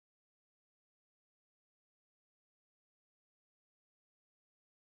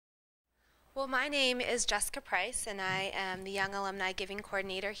Well, my name is Jessica Price, and I am the Young Alumni Giving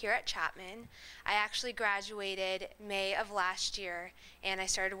Coordinator here at Chapman. I actually graduated May of last year, and I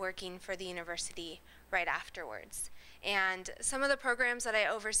started working for the university right afterwards. And some of the programs that I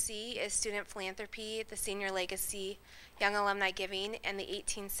oversee is Student Philanthropy, the Senior Legacy, Young Alumni Giving, and the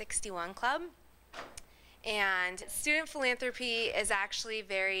 1861 Club. And student philanthropy is actually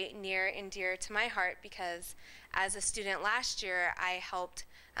very near and dear to my heart because as a student last year, I helped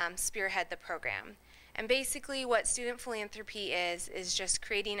spearhead the program. And basically what student philanthropy is just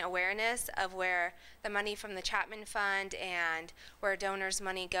creating awareness of where the money from the Chapman Fund and where donors'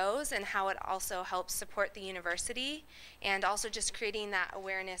 money goes and how it also helps support the university, and also just creating that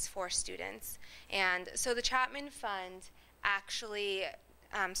awareness for students. And so the Chapman Fund actually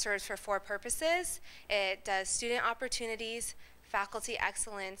serves for 4 purposes. It does student opportunities, faculty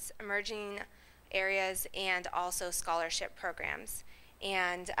excellence, emerging areas, and also scholarship programs.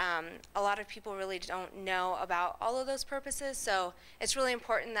 And a lot of people really don't know about all of those purposes, so it's really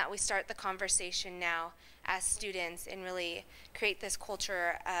important that we start the conversation now as students and really create this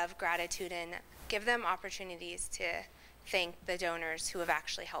culture of gratitude and give them opportunities to thank the donors who have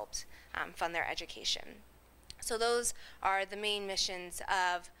actually helped fund their education. So those are the main missions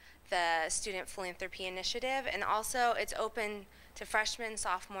of the Student Philanthropy Initiative, and also it's open to freshmen,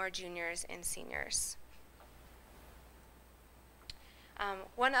 sophomore, juniors, and seniors.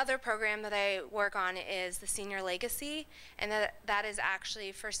 One other program that I work on is the Senior Legacy, and that is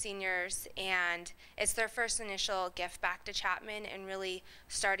actually for seniors, and it's their first initial gift back to Chapman and really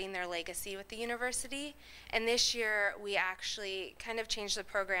starting their legacy with the university. And this year we actually kind of changed the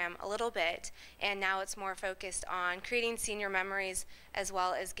program a little bit, and now it's more focused on creating senior memories as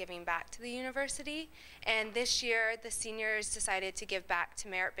well as giving back to the university. And this year the seniors decided to give back to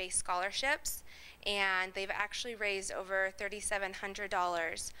merit-based scholarships, and they've actually raised over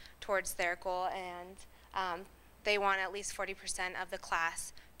 $3,700 towards their goal, and they want at least 40% of the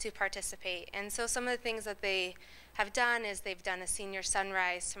class to participate. And so some of the things that they have done is they've done a senior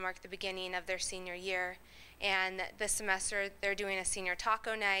sunrise to mark the beginning of their senior year, and this semester they're doing a senior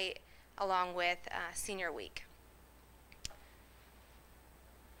taco night along with senior week.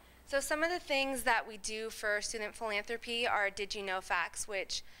 So some of the things that we do for student philanthropy are Did You Know Facts,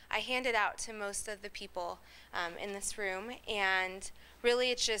 which I handed out to most of the people in this room, and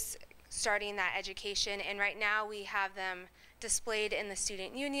really it's just starting that education. And right now we have them displayed in the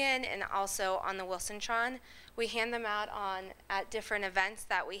Student Union and also on the Wilsontron. We hand them out at different events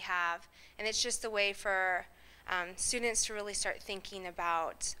that we have, and it's just a way for students to really start thinking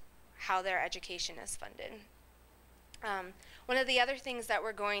about how their education is funded. One of the other things that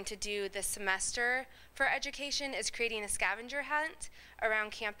we're going to do this semester for education is creating a scavenger hunt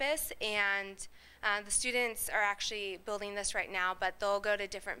around campus, and the students are actually building this right now, but they'll go to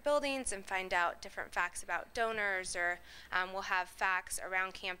different buildings and find out different facts about donors, or we'll have facts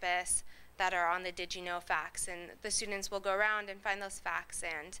around campus that are on the Did You Know Facts, and the students will go around and find those facts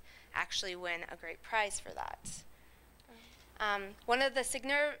and actually win a great prize for that. One of the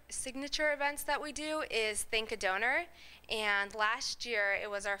signature events that we do is Thank a Donor, and last year it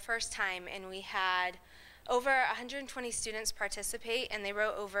was our first time, and we had over 120 students participate, and they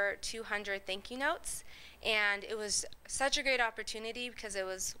wrote over 200 thank you notes. And it was such a great opportunity because it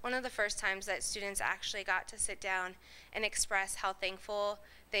was one of the first times that students actually got to sit down and express how thankful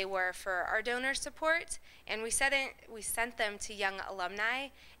they were for our donor support. And we sent them to young alumni,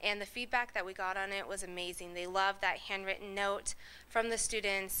 and the feedback that we got on it was amazing. They loved that handwritten note from the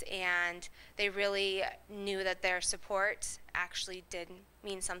students, and they really knew that their support actually did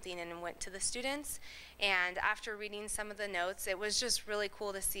mean something and went to the students. And after reading some of the notes, it was just really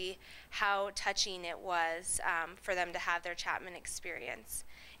cool to see how touching it was for them to have their Chapman experience.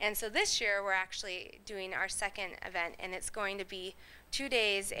 And so this year we're actually doing our second event, and it's going to be 2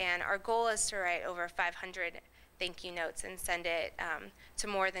 days, and our goal is to write over 500 thank you notes and send it to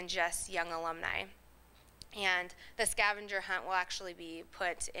more than just young alumni. And the scavenger hunt will actually be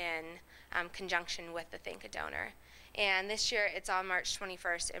put in conjunction with the Thank a Donor. And this year it's on March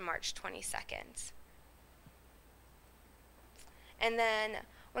 21st and March 22nd. And then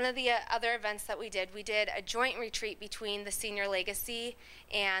one of the other events that we did a joint retreat between the Senior Legacy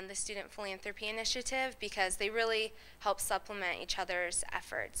and the Student Philanthropy Initiative, because they really help supplement each other's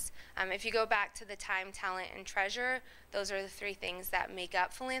efforts. If you go back to the time, talent, and treasure, those are the 3 things that make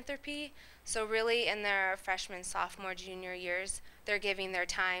up philanthropy. So really in their freshman, sophomore, junior years, they're giving their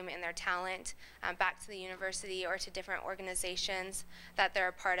time and their talent back to the university or to different organizations that they're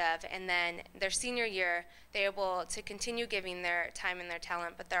a part of. And then their senior year, they're able to continue giving their time and their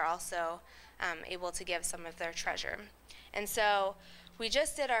talent, but they're also able to give some of their treasure. And so we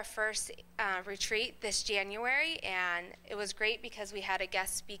just did our first retreat this January, and it was great because we had a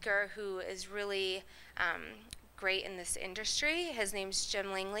guest speaker who is really great in this industry. His name's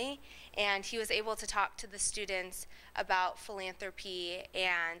Jim Langley, and he was able to talk to the students about philanthropy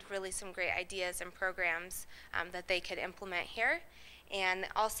and really some great ideas and programs that they could implement here. And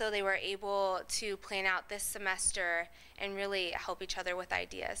also they were able to plan out this semester and really help each other with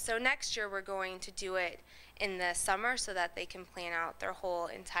ideas. So next year we're going to do it in the summer so that they can plan out their whole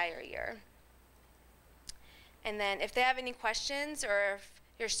entire year. And then if they have any questions or if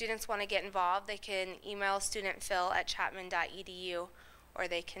your students want to get involved, they can email studentphil@chapman.edu, or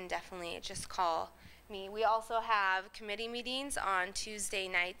they can definitely just call me. We also have committee meetings on Tuesday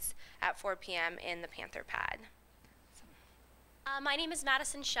nights at 4 p.m. in the Panther Pad. My name is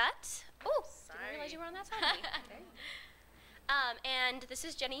Madison Shutt. Oh, didn't realize you were on that side of me. And this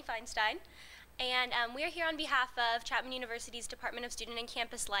is Jenny Feinstein. And we are here on behalf of Chapman University's Department of Student and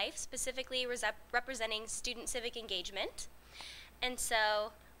Campus Life, specifically representing Student Civic Engagement. And so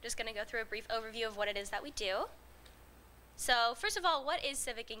I'm just going to go through a brief overview of what it is that we do. So first of all, what is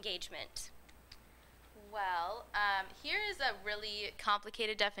civic engagement? Well, here is a really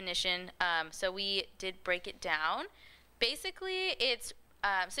complicated definition, so we did break it down. Basically, it's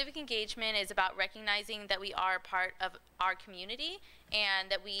civic engagement is about recognizing that we are part of our community and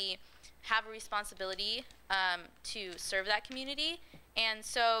that we have a responsibility to serve that community. And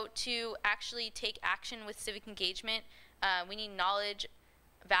so to actually take action with civic engagement, we need knowledge,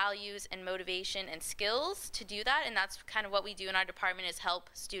 values, and motivation and skills to do that. And that's kind of what we do in our department, is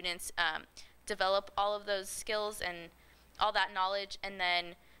help students develop all of those skills and all that knowledge, and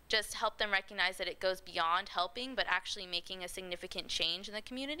then just help them recognize that it goes beyond helping, but actually making a significant change in the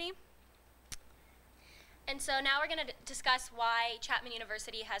community. And so now we're going to discuss why Chapman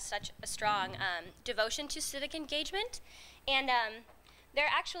University has such a strong devotion to civic engagement. And there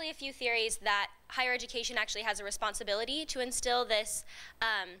are actually a few theories that higher education actually has a responsibility to instill this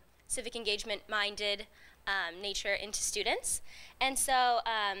civic engagement-minded nature into students. And so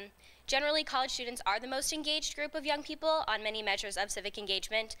generally, college students are the most engaged group of young people on many measures of civic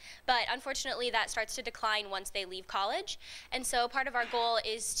engagement, but unfortunately that starts to decline once they leave college. And so part of our goal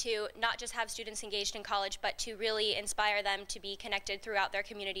is to not just have students engaged in college, but to really inspire them to be connected throughout their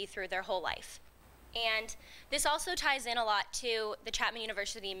community through their whole life. And this also ties in a lot to the Chapman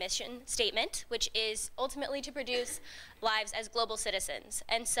University mission statement, which is ultimately to produce lives as global citizens.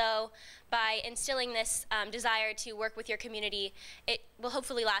 And so by instilling this desire to work with your community, it will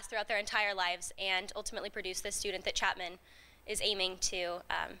hopefully last throughout their entire lives and ultimately produce the student that Chapman is aiming to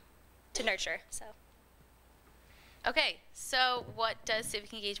nurture. Okay, so what does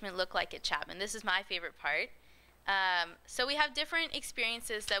civic engagement look like at Chapman? This is my favorite part. So we have different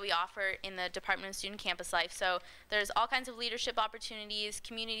experiences that we offer in the Department of Student Campus Life. So there's all kinds of leadership opportunities,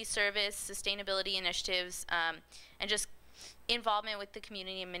 community service, sustainability initiatives, and just involvement with the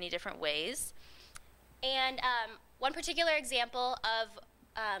community in many different ways. And one particular example of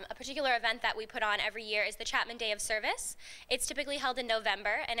a particular event that we put on every year is the Chapman Day of Service. It's typically held in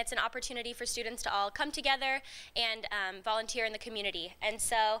November, and it's an opportunity for students to all come together and volunteer in the community. And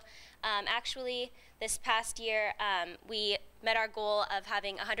so actually this past year we met our goal of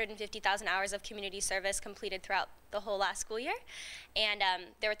having 150,000 hours of community service completed throughout the whole last school year. And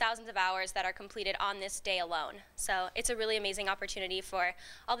there were thousands of hours that are completed on this day alone. So it's a really amazing opportunity for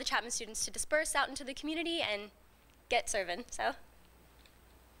all the Chapman students to disperse out into the community and get serving. So.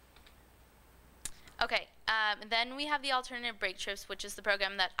 Okay, then we have the alternative break trips, which is the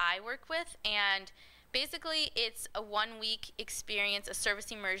program that I work with, and basically it's a one-week experience, a service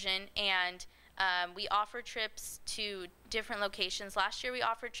immersion, and we offer trips to different locations. Last year we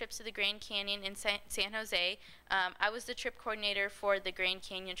offered trips to the Grand Canyon in San Jose. I was the trip coordinator for the Grand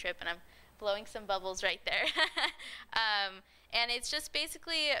Canyon trip, and I'm blowing some bubbles right there. And it's just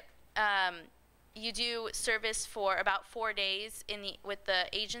basically you do service for about 4 days with the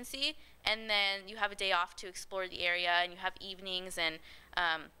agency, and then you have a day off to explore the area, and you have evenings, and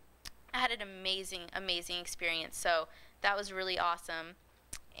I had an amazing experience, so that was really awesome.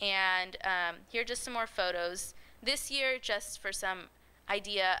 And here are just some more photos. This year, just for some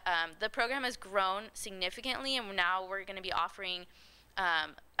idea, the program has grown significantly, and now we're going to be offering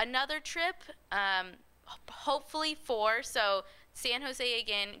another trip, hopefully 4, so San Jose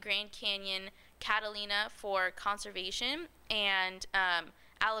again, Grand Canyon, Catalina for conservation, and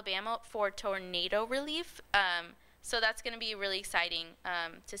Alabama for tornado relief. So that's going to be really exciting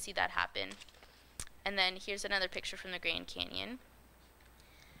to see that happen. And then here's another picture from the Grand Canyon.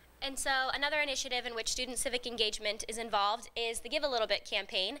 And so another initiative in which Student Civic Engagement is involved is the Give a Little Bit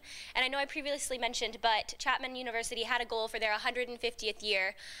campaign. And I know I previously mentioned, but Chapman University had a goal for their 150th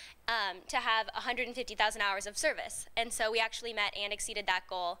year to have 150,000 hours of service. And so we actually met and exceeded that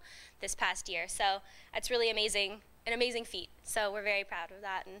goal this past year. So that's really amazing, an amazing feat. So we're very proud of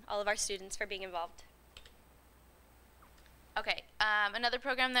that and all of our students for being involved. Okay, another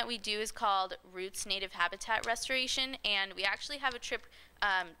program that we do is called Roots Native Habitat Restoration, and we actually have a trip,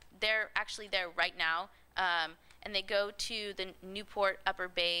 they're actually there right now, and they go to the Newport Upper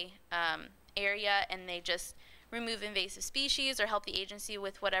Bay area, and they just remove invasive species or help the agency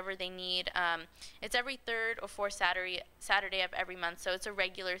with whatever they need. It's every third or fourth Saturday of every month, so it's a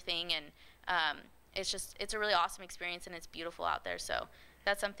regular thing, and it's a really awesome experience, and it's beautiful out there, so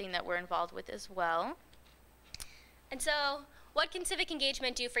that's something that we're involved with as well. And so, what can civic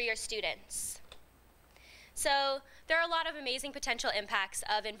engagement do for your students? So, there are a lot of amazing potential impacts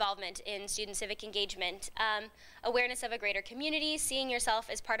of involvement in student civic engagement. Awareness of a greater community, seeing yourself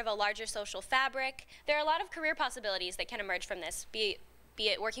as part of a larger social fabric. There are a lot of career possibilities that can emerge from this, be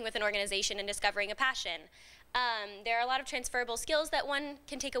it working with an organization and discovering a passion. There are a lot of transferable skills that one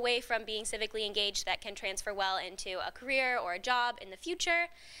can take away from being civically engaged that can transfer well into a career or a job in the future.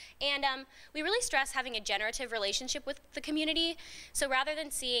 And we really stress having a generative relationship with the community. So rather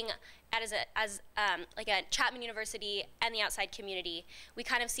than seeing it as like a Chapman University and the outside community, we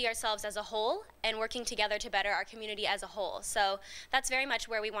kind of see ourselves as a whole and working together to better our community as a whole. So that's very much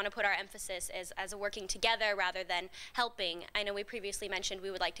where we want to put our emphasis, is as a working together rather than helping. I know we previously mentioned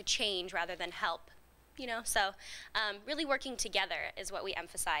we would like to change rather than help. You know, so really working together is what we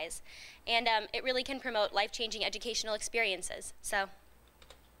emphasize. And it really can promote life-changing educational experiences. So,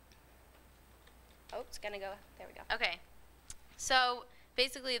 oh, it's gonna go, there we go. Okay, so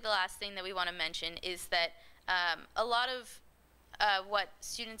basically the last thing that we want to mention is that a lot of what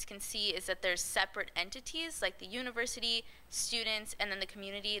students can see is that there's separate entities, like the university, students, and then the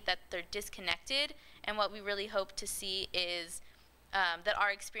community, that they're disconnected. And what we really hope to see is that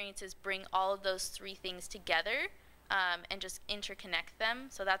our experiences bring all of those three things together and just interconnect them.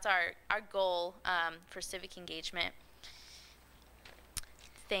 So that's our goal for civic engagement.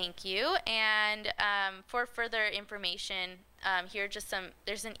 Thank you. And for further information, here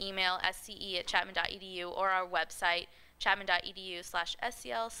there's an email, sce@chapman.edu, or our website,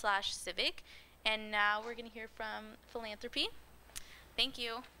 chapman.edu/scl/civic. And now we're going to hear from Philanthropy. Thank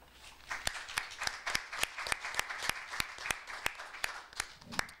you.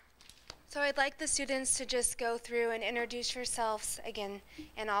 So I'd like the students to just go through and introduce yourselves again,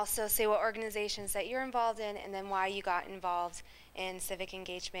 and also say what organizations that you're involved in, and then why you got involved in civic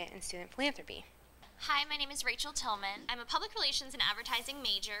engagement and student philanthropy. Hi, my name is Rachel Tillman. I'm a public relations and advertising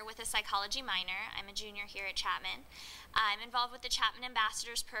major with a psychology minor. I'm a junior here at Chapman. I'm involved with the Chapman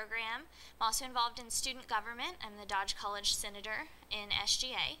Ambassadors Program. I'm also involved in student government. I'm the Dodge College Senator in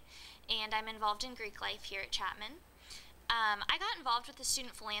SGA, and I'm involved in Greek life here at Chapman. I got involved with the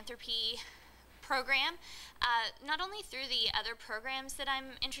student philanthropy program, not only through the other programs that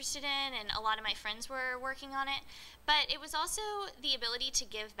I'm interested in, and a lot of my friends were working on it, but it was also the ability to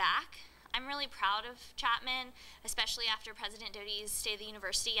give back. I'm really proud of Chapman, especially after President Doty's State of the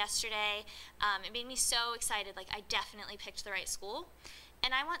University yesterday. It made me so excited, like I definitely picked the right school,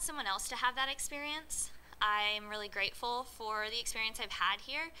 and I want someone else to have that experience. I'm really grateful for the experience I've had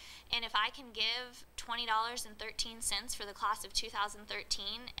here, and if I can give $20.13 for the class of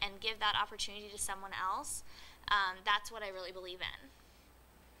 2013 and give that opportunity to someone else, that's what I really believe in.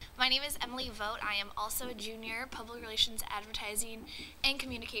 My name is Emily Vogt. I am also a junior public relations, advertising, and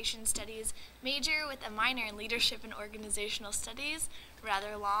communication studies major with a minor in leadership and organizational studies,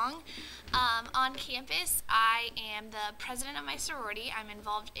 rather long. On campus, I am the president of my sorority. I'm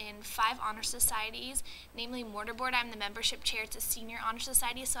involved in 5 honor societies, namely Mortarboard. I'm the membership chair. It's a senior honor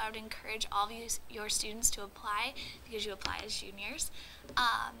society, so I would encourage all of your students to apply because you apply as juniors.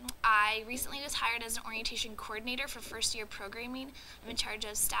 I recently was hired as an orientation coordinator for first-year programming. I'm in charge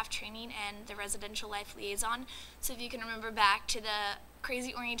of staff training and the residential life liaison. So if you can remember back to the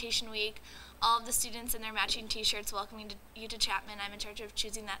crazy orientation week, all of the students in their matching t-shirts welcoming you to Chapman, I'm in charge of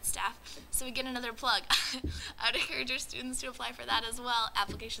choosing that staff. So we get another plug. I would encourage your students to apply for that as well.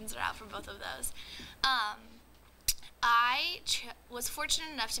 Applications are out for both of those. I was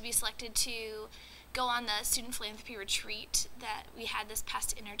fortunate enough to be selected to go on the student philanthropy retreat that we had this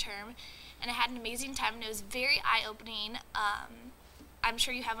past interterm, and I had an amazing time, and it was very eye-opening. I'm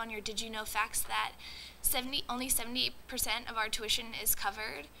sure you have on your Did You Know facts that only 78% of our tuition is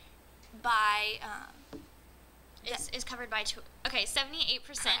covered by is covered by Okay,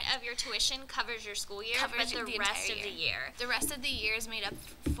 78% of your tuition covers your school year, but the rest of the year. The rest of the year is made up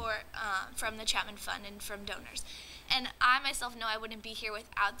from the Chapman Fund and from donors. And I myself know I wouldn't be here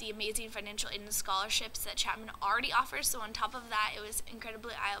without the amazing financial aid and scholarships that Chapman already offers. So on top of that, it was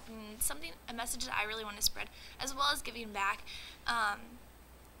incredibly eye-opening, a message that I really want to spread, as well as giving back.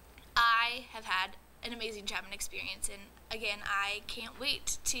 I have had an amazing Chapman experience, and again, I can't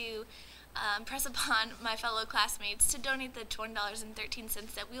wait to press upon my fellow classmates to donate the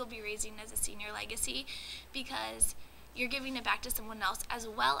 $20.13 that we will be raising as a senior legacy, because you're giving it back to someone else, as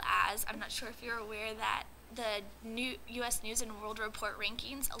well as, I'm not sure if you're aware that the new U.S. News and World Report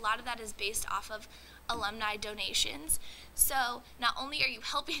rankings, a lot of that is based off of alumni donations. So not only are you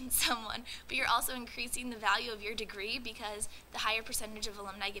helping someone, but you're also increasing the value of your degree, because the higher percentage of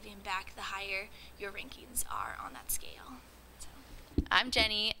alumni giving back, the higher your rankings are on that scale. I'm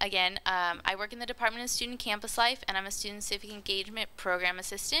Jenny. Again, I work in the Department of Student Campus Life, and I'm a Student Civic Engagement Program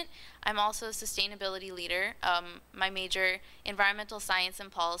Assistant. I'm also a Sustainability Leader. My major, Environmental Science and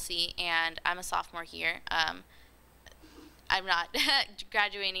Policy, and I'm a sophomore here. I'm not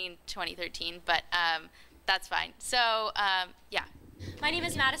graduating 2013, but that's fine. So, yeah. My name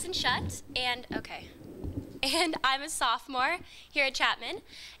is Madison Schutt, and I'm a sophomore here at Chapman,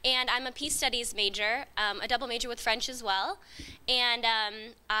 and I'm a Peace Studies major, a double major with French as well, and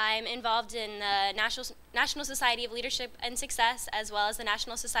I'm involved in the National Society of Leadership and Success, as well as the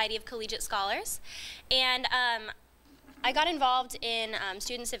National Society of Collegiate Scholars, and I got involved in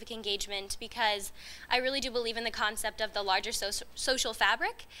Student Civic Engagement because I really do believe in the concept of the larger social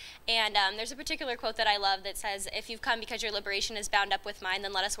fabric. And there's a particular quote that I love that says, "If you've come because your liberation is bound up with mine,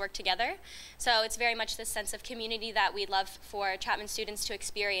 then let us work together." So it's very much this sense of community that we'd love for Chapman students to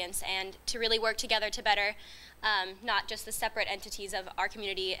experience, and to really work together to better not just the separate entities of our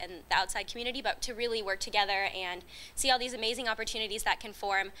community and the outside community, but to really work together and see all these amazing opportunities that can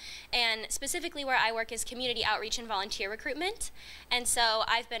form. And specifically where I work is community outreach and volunteer recruitment. And so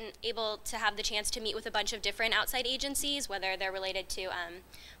I've been able to have the chance to meet with a bunch of different outside agencies, whether they're related to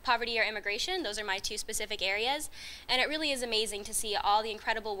poverty or immigration. Those are my two specific areas. And it really is amazing to see all the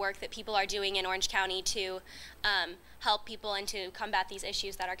incredible work that people are doing in Orange County to help people and to combat these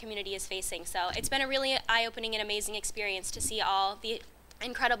issues that our community is facing. So it's been a really eye-opening and amazing experience to see all the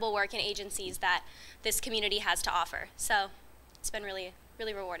incredible work and agencies that this community has to offer. So it's been really,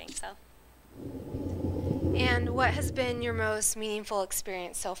 really rewarding. So. And what has been your most meaningful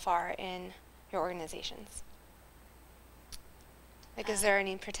experience so far in your organizations? Like, is there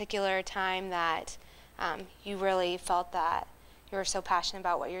any particular time that you really felt that you were so passionate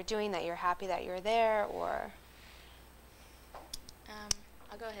about what you're doing that you're happy that you're there, or?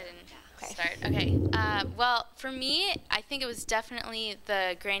 I'll go ahead and start. Okay. Well, for me, I think it was definitely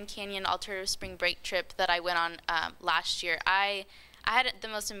the Grand Canyon Alternative Spring Break trip that I went on last year. I had the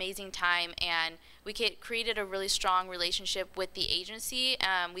most amazing time, and we created a really strong relationship with the agency.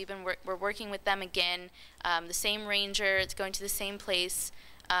 We're working with them again, the same ranger. It's going to the same place,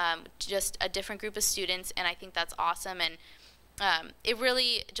 just a different group of students, and I think that's awesome. And it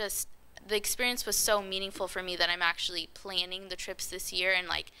really just, the experience was so meaningful for me that I'm actually planning the trips this year, and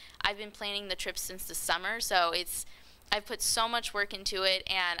like I've been planning the trips since the summer, so I've put so much work into it,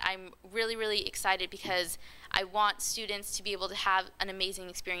 and I'm really, really excited because I want students to be able to have an amazing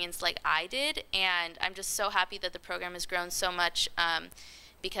experience like I did, and I'm just so happy that the program has grown so much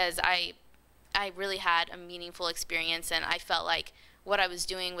because I really had a meaningful experience, and I felt like what I was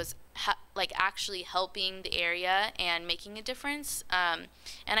doing was like actually helping the area and making a difference.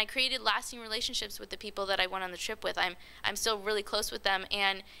 And I created lasting relationships with the people that I went on the trip with. I'm still really close with them,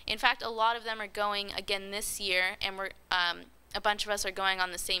 and in fact, a lot of them are going again this year, and we're a bunch of us are going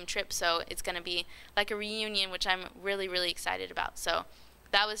on the same trip, so it's going to be like a reunion, which I'm really, really excited about. So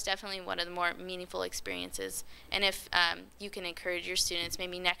that was definitely one of the more meaningful experiences. And if you can encourage your students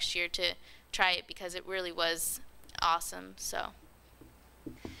maybe next year to try it, because it really was awesome. So.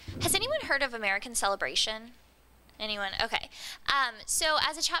 Has anyone heard of American Celebration? Anyone? Okay. So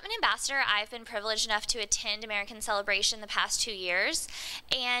as a Chapman ambassador, I've been privileged enough to attend American Celebration the past 2 years.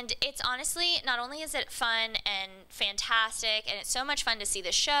 And it's honestly, not only is it fun and fantastic, and it's so much fun to see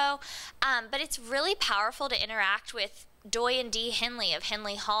the show, but it's really powerful to interact with Doy and Dee Henley of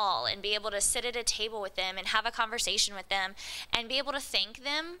Henley Hall and be able to sit at a table with them and have a conversation with them and be able to thank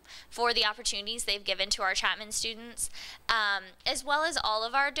them for the opportunities they've given to our Chapman students, as well as all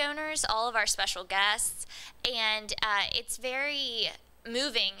of our donors, all of our special guests. And it's very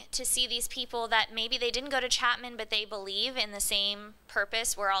moving to see these people that maybe they didn't go to Chapman, but they believe in the same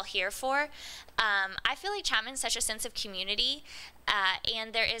purpose we're all here for. I feel like Chapman's such a sense of community,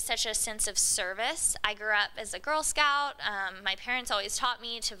 and there is such a sense of service. I grew up as a Girl Scout. My parents always taught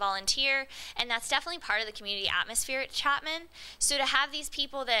me to volunteer, and that's definitely part of the community atmosphere at Chapman. So to have these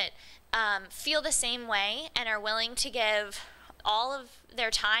people that feel the same way and are willing to give all of their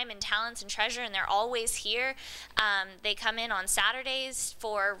time and talents and treasure, and they're always here. They come in on Saturdays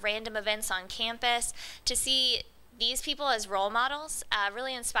for random events on campus. To see these people as role models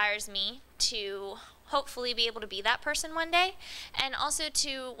really inspires me to hopefully be able to be that person one day, and also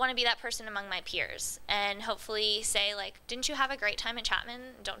to want to be that person among my peers and hopefully say, like, didn't you have a great time at Chapman?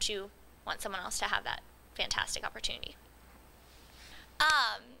 Don't you want someone else to have that fantastic opportunity?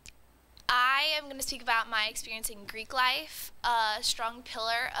 I am going to speak about my experience in Greek life. A strong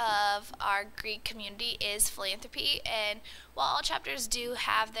pillar of our Greek community is philanthropy, and while all chapters do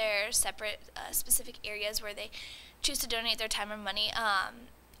have their separate specific areas where they choose to donate their time or money,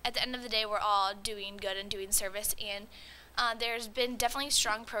 at the end of the day we're all doing good and doing service, and there's been definitely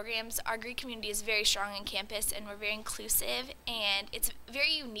strong programs. Our Greek community is very strong on campus, and we're very inclusive, and it's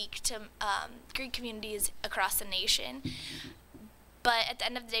very unique to Greek communities across the nation. But at the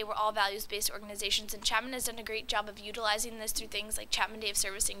end of the day, we're all values-based organizations, and Chapman has done a great job of utilizing this through things like Chapman Day of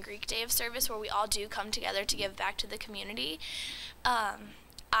Service and Greek Day of Service, where we all do come together to give back to the community.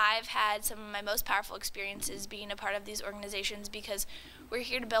 I've had some of my most powerful experiences being a part of these organizations because we're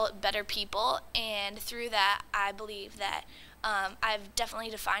here to build better people, and through that, I believe that I've definitely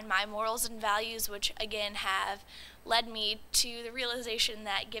defined my morals and values, which again have led me to the realization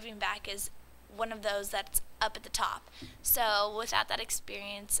that giving back is one of those that's up at the top. So without that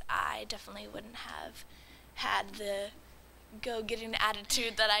experience, I definitely wouldn't have had the go-getting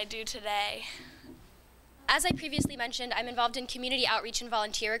attitude that I do today. As I previously mentioned, I'm involved in community outreach and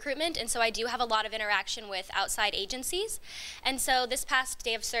volunteer recruitment, and so I do have a lot of interaction with outside agencies. And so this past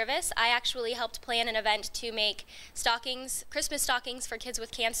day of service, I actually helped plan an event to make stockings, Christmas stockings for kids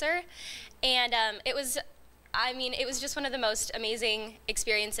with cancer. And it was just one of the most amazing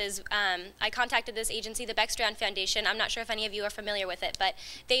experiences. I contacted this agency, the Beckstrand Foundation. I'm not sure if any of you are familiar with it, but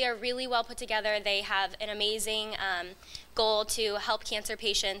they are really well put together. They have an amazing goal to help cancer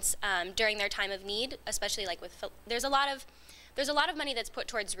patients during their time of need, especially like with, there's a lot of money that's put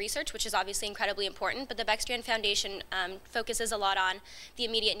towards research, which is obviously incredibly important, but the Beckstrand Foundation focuses a lot on the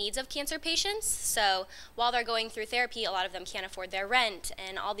immediate needs of cancer patients. So while they're going through therapy, a lot of them can't afford their rent,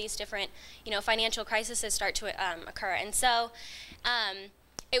 and all these different, financial crises start to occur. And so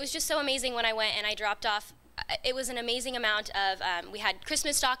it was just so amazing when I went and I dropped off. It was an amazing amount of, we had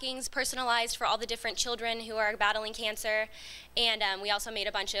Christmas stockings personalized for all the different children who are battling cancer, and we also made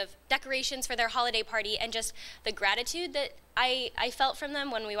a bunch of decorations for their holiday party, and just the gratitude that I felt from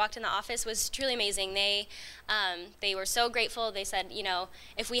them when we walked in the office was truly amazing. They were so grateful. They said,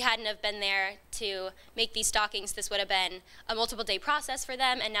 if we hadn't have been there to make these stockings, this would have been a multiple day process for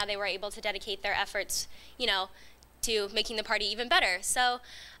them, and now they were able to dedicate their efforts, to making the party even better. So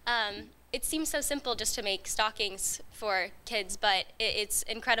it seems so simple just to make stockings for kids, but it's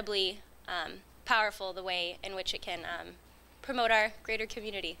incredibly powerful the way in which it can promote our greater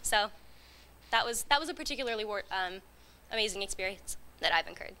community. So that was a particularly amazing experience that I've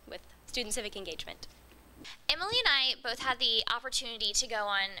incurred with Student Civic Engagement. Emily and I both had the opportunity to go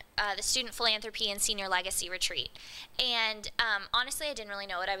on the Student Philanthropy and Senior Legacy Retreat. And honestly, I didn't really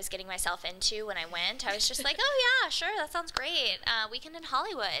know what I was getting myself into when I went. I was just like, oh yeah, sure, that sounds great. Weekend in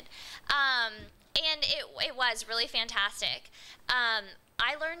Hollywood. And it was really fantastic.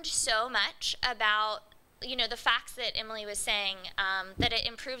 I learned so much about the facts that Emily was saying, that it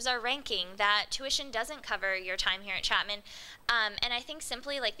improves our ranking, that tuition doesn't cover your time here at Chapman. And I think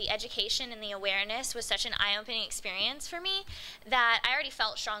simply like the education and the awareness was such an eye-opening experience for me that I already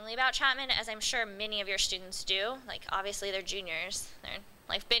felt strongly about Chapman, as I'm sure many of your students do. Like, obviously they're juniors. They're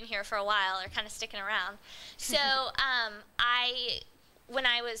like been here for a while. They're kind of sticking around. So when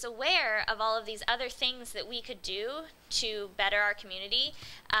I was aware of all of these other things that we could do to better our community,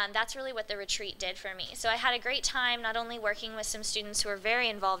 that's really what the retreat did for me. So I had a great time not only working with some students who are very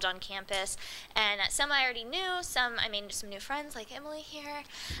involved on campus, and some I already knew, some I made some new friends like Emily here,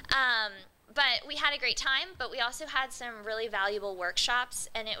 but we had a great time, but we also had some really valuable workshops,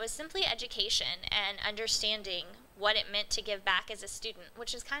 and it was simply education and understanding what it meant to give back as a student,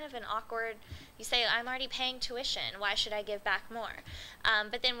 which is kind of an awkward, you say, I'm already paying tuition, why should I give back more?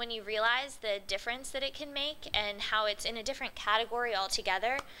 But then when you realize the difference that it can make and how it's in a different category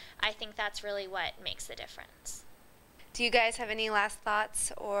altogether, I think that's really what makes the difference. Do you guys have any last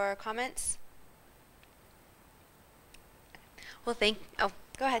thoughts or comments? Well,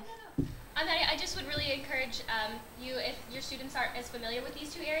 go ahead. I just would really encourage you, if your students aren't as familiar with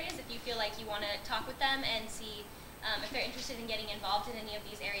these two areas, if you feel like you want to talk with them and see if they're interested in getting involved in any of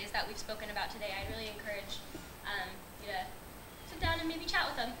these areas that we've spoken about today, I'd really encourage you to sit down and maybe chat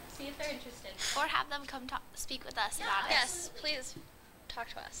with them, see if they're interested. Or have them come speak with us about it. Yes, please talk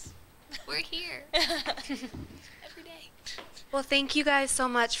to us. We're here every day. Well, thank you guys so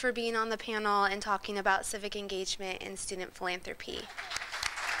much for being on the panel and talking about civic engagement and student philanthropy.